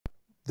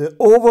The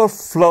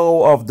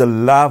overflow of the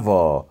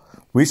lava,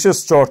 which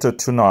started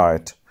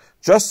tonight,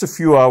 just a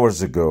few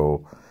hours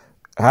ago,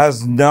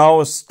 has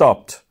now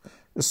stopped.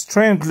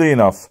 Strangely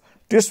enough,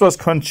 this was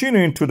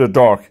continuing to the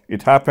dark.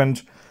 It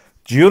happened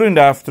during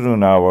the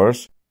afternoon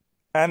hours,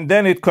 and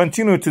then it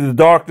continued to the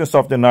darkness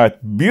of the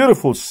night.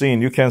 Beautiful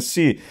scene. You can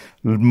see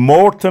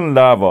molten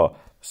lava,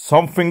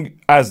 something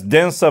as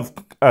dense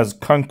as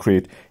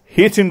concrete,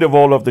 hitting the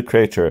wall of the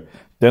crater.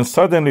 Then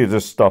suddenly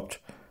it stopped.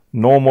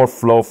 No more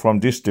flow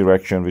from this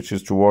direction, which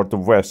is toward the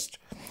west.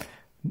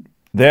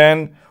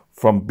 Then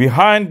from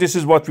behind, this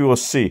is what we will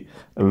see.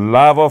 A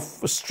lava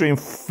stream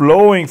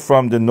flowing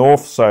from the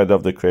north side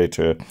of the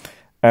crater.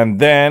 And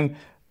then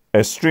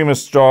a stream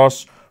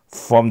starts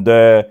from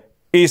the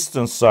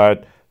eastern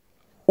side,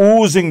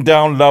 oozing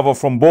down lava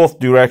from both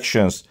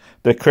directions.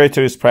 The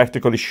crater is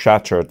practically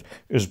shattered.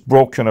 It's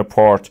broken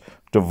apart.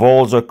 The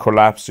walls are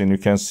collapsing. You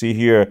can see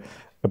here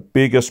the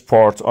biggest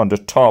part on the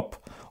top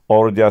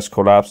already has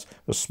collapsed.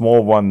 The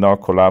small one now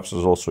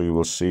collapses also. You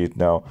will see it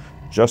now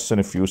just in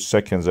a few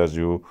seconds as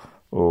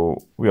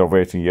we are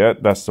waiting. Yeah,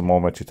 that's the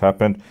moment it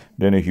happened.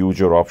 Then a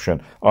huge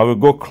eruption. I will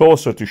go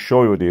closer to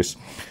show you this.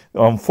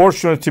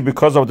 Unfortunately,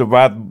 because of the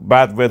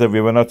bad weather,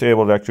 we were not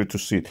able actually to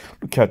see it.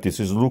 Look at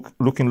this. It's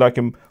looking like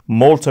a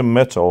molten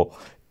metal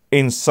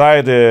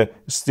inside a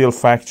steel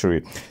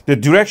factory. The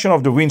direction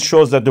of the wind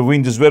shows that the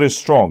wind is very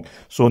strong,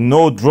 so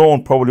no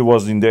drone probably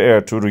was in the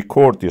air to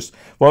record this.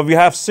 Well, we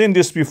have seen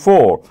this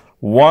before,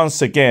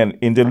 once again,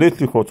 in the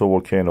Little Koto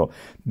volcano.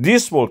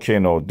 This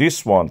volcano,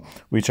 this one,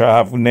 which I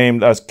have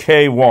named as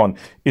KayOne,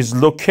 is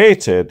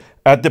located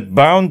at the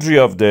boundary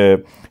of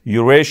the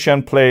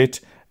Eurasian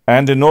plate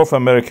and the North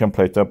American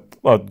plate.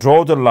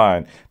 Draw the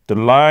line. The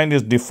line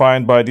is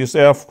defined by these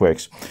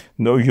earthquakes.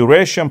 The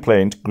Eurasian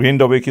plate,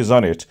 Grindavik is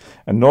on it,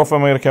 and North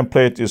American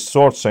plate is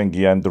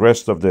Sortsengi and the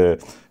rest of the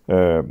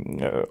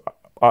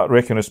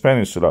Reykjanes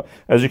Peninsula.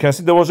 As you can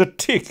see, there was a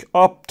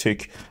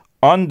uptick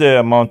on the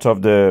amount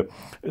of the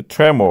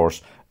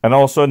tremors and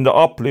also in the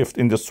uplift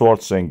in the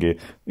Sortsengi.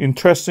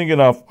 Interesting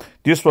enough,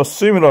 this was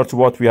similar to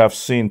what we have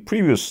seen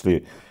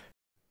previously.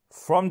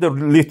 From the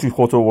Little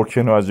Koto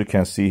volcano, as you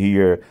can see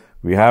here,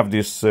 we have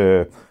this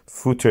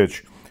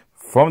footage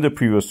from the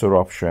previous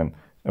eruption.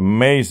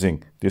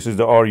 Amazing. This is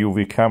the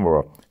RUV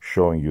camera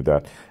showing you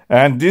that.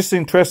 And this,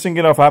 interesting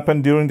enough,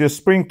 happened during the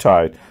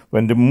springtide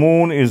when the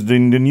moon is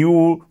in the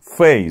new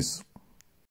phase.